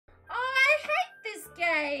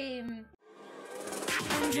time!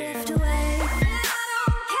 Drift away.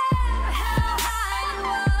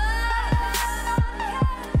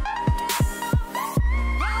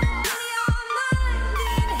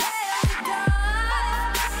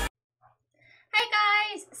 Hey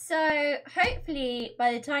guys! So hopefully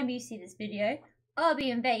by the time you see this video, I'll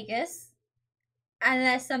be in Vegas.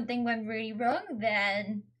 Unless something went really wrong,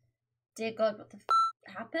 then dear God, what the f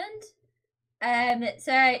happened?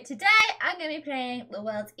 So today I'm going to be playing the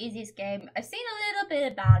world's easiest game. I've seen a little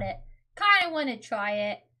bit about it, kind of want to try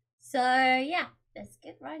it. So yeah, let's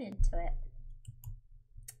get right into it.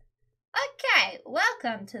 Okay,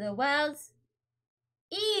 welcome to the world's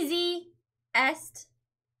easiest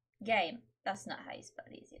game. That's not how you spell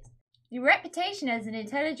easiest. Your reputation as an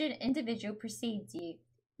intelligent individual precedes you.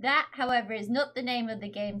 That, however, is not the name of the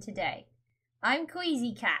game today. I'm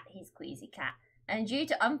Queasy Cat, he's Queasy Cat, and due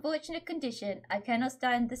to unfortunate condition, I cannot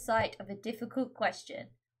stand the sight of a difficult question.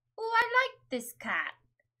 Oh, I like this cat.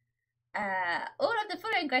 All of the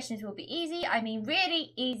following questions will be easy, I mean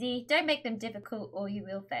really easy. Don't make them difficult or you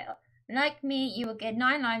will fail. Like me, you will get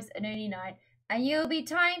 9 lives and only 9, and you'll be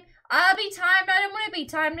timed. I'll be timed, I don't want to be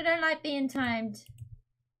timed, I don't like being timed.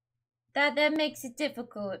 That makes it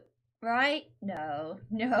difficult. Right? No,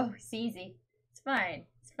 it's easy. It's fine.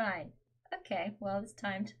 Okay, well, it's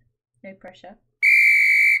timed. No pressure.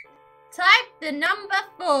 Type the number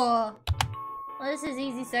 4. Well, this is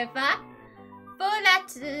easy so far. 4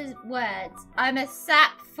 letters, words. I'm a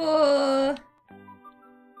sap for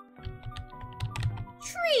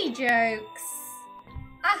tree jokes.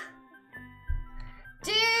 Ah.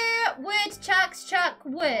 Do woodchucks chuck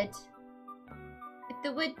wood? If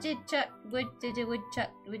the wood did chuck wood, did a woodchuck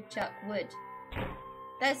chuck wood?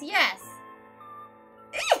 That's yes.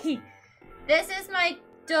 This is my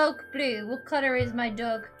dog Blue. What color is my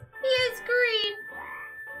dog? He is green.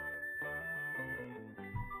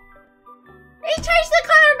 He changed the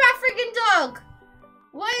color of my freaking dog.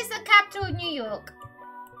 What is the capital of New York?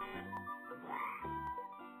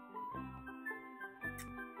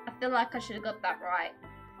 I feel like I should have got that right.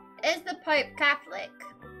 Is the Pope Catholic?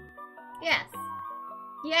 Yes.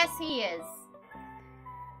 Yes, he is.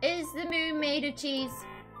 Is the moon made of cheese?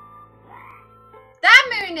 That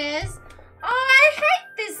moon is. Oh, I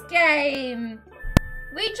hate this game.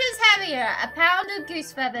 Which is heavier, a pound of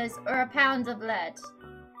goose feathers or a pound of lead?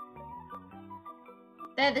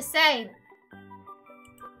 They're the same.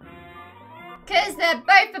 Because they're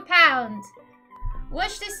both a pound.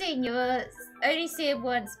 Watch the scene. You will only see it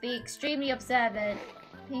once. Be extremely observant.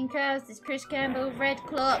 Pink house, this Chris Campbell, red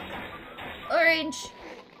clock, orange.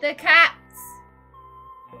 The cats.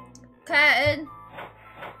 Curtain.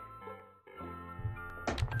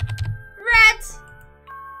 Red.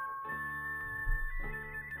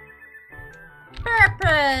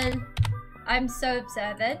 Purple. I'm so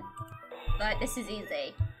observant. Like, this is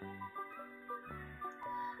easy.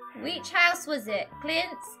 Which house was it?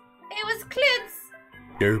 Clint's? It was Clint's.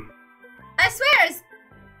 Nope. I swear it's...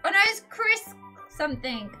 Oh no, it's Chris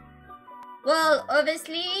something. Well,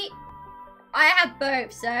 obviously... I have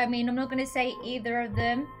both, so I mean, I'm not going to say either of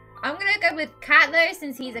them. I'm going to go with cat though,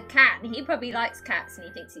 since he's a cat, and he probably likes cats and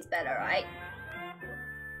he thinks he's better, right?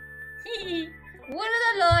 Water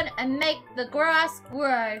the lawn and make the grass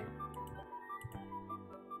grow.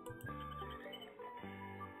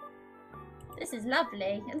 This is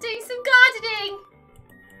lovely. I'm doing some gardening.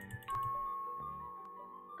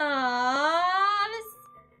 Aww.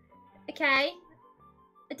 Okay.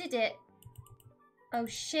 I did it. Oh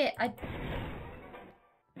shit,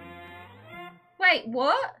 Wait,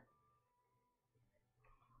 what?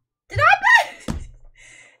 Did I burn?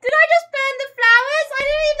 Did I just burn the flowers? I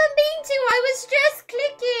didn't even mean to. I was just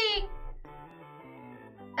clicking.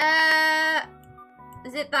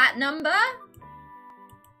 Is it that number?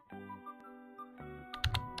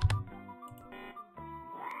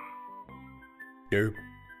 Nope.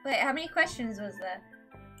 Wait, how many questions was there?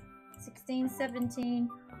 16, 17.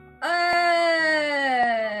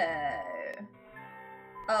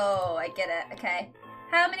 Oh, I get it. Okay.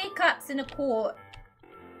 How many cups in a quart?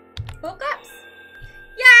 4 cups?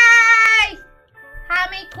 Yay! How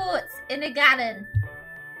many quarts in a gallon?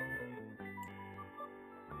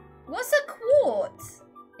 What's a quart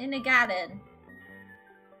in a gallon?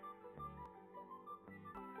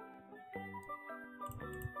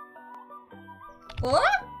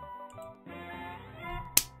 What?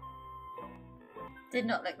 Did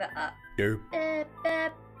not look that up. Nope.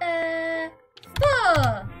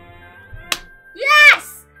 4.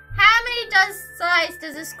 Yes! How many sides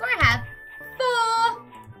does a square have? 4.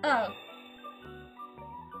 Oh.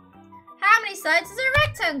 How many sides does a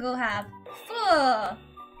rectangle have? 4.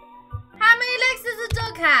 How many legs does a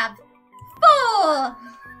dog have? 4!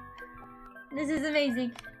 This is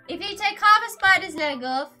amazing. If you take half a spider's leg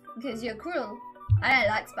off, because you're cruel. I don't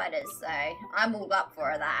like spiders, so I'm all up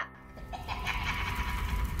for that.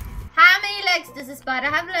 How many legs does a spider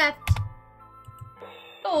have left?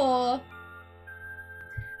 4.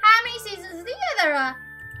 How many seasons of the year there are?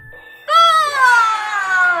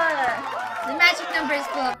 4! The magic number is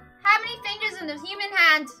 4. How many fingers on the human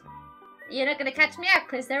hand? You're not going to catch me out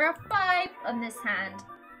because there are 5 on this hand.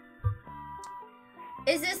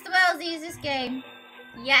 Is this the world's easiest game?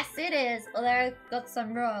 Yes, it is, although I got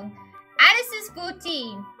some wrong. Alice is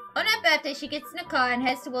 14. On her birthday, she gets in a car and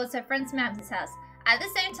heads towards her friend Samantha's house. At the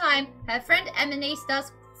same time, her friend Emily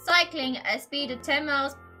starts cycling at a speed of 10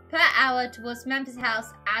 miles per hour towards Samantha's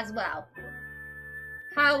house as well.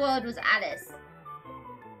 How old was Alice?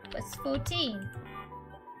 Was 14.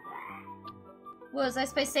 Was I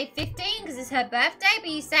supposed to say 15 because it's her birthday? But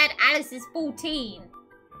you said Alice is 14.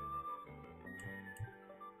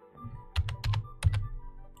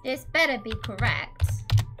 This better be correct.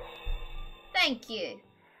 Thank you.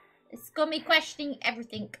 It's got me questioning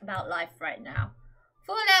everything about life right now.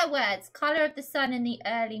 4-letter words. Colour of the sun in the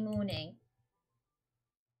early morning.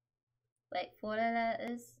 Wait, 4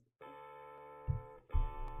 letters.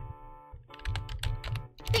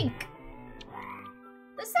 Pink.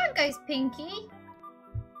 The sun goes pinky.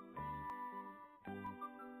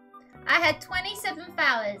 I had 27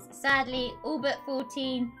 flowers. Sadly, all but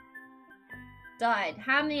 14 died.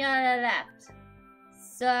 How many are there left?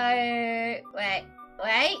 So, wait.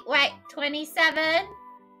 27,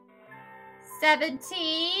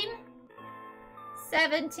 17,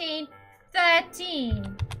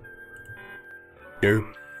 13.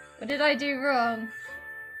 Derp. What did I do wrong?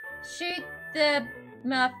 Shoot the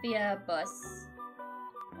mafia boss.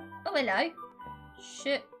 Oh, hello.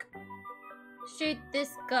 Shoot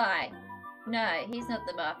this guy. No, he's not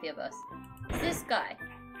the mafia boss. It's this guy.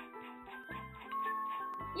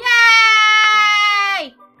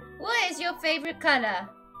 Yay! What is your favorite color?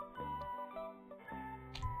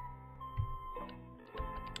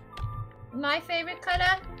 My favorite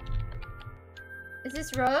color? Is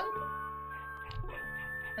this wrong?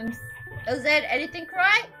 Is there anything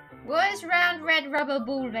right? What is round red rubber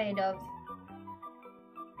ball made of?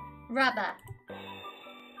 Rubber.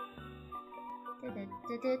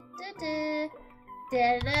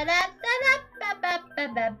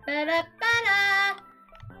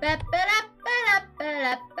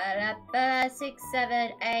 Six,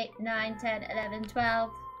 7, 8, 9, 10, 11,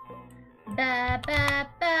 12.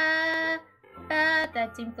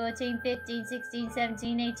 13, 14, 15, 16,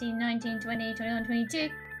 17, 18, 19, 20, 21, 22.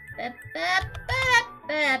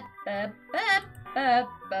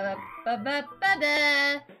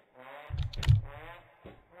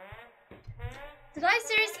 Did I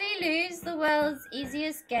seriously lose the world's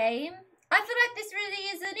easiest game? I feel like this really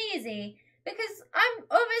isn't easy. Because I'm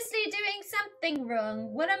obviously doing something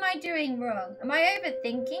wrong. What am I doing wrong? Am I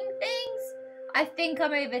overthinking things? I think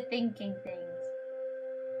I'm overthinking things.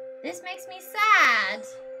 This makes me sad.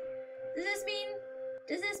 Does this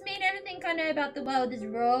mean everything I know about the world is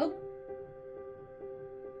wrong?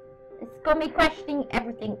 It's got me questioning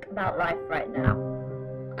everything about life right now.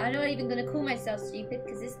 I'm not even gonna call myself stupid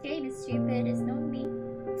because this game is stupid. It's not me.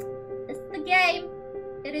 It's the game.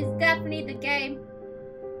 It is definitely the game.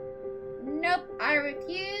 Nope, I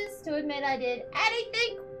refuse to admit I did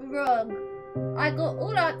anything wrong. I got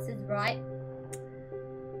all answers right.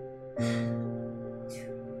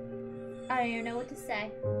 I don't even know what to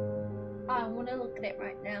say. I don't want to look at it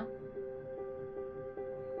right now.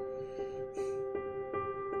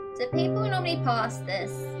 Do people normally pass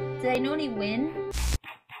this? Do they normally win?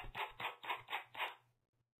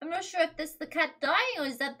 I'm not sure if this is the cat dying or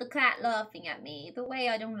is that the cat laughing at me. Either way,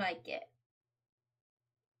 I don't like it.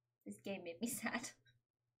 This game made me sad.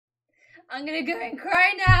 I'm gonna go and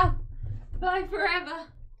cry now. Bye forever.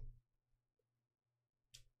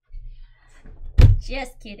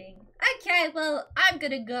 Just kidding. Okay, well, I'm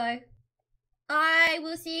gonna go. I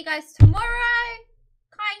will see you guys tomorrow.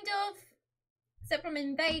 Kind of. Except I'm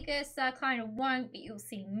in Vegas, so I kind of won't, but you'll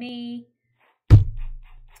see me.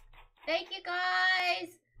 Thank you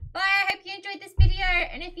guys. Bye, I hope you enjoyed this video.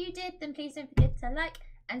 And if you did, then please don't forget to like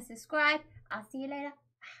and subscribe. I'll see you later.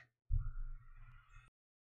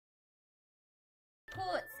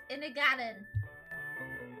 Quartz in a gallon.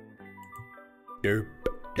 Derp.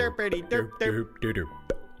 Derpity derp derp Derp.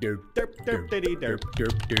 derp derp derpity derp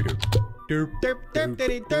Derp. Derp. derp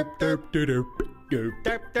derpity derp derp Derp.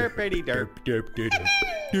 derp derpity derp Derp. derp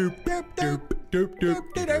derp derp derp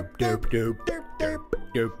derp derp derp derp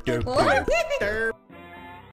derp derp What? derp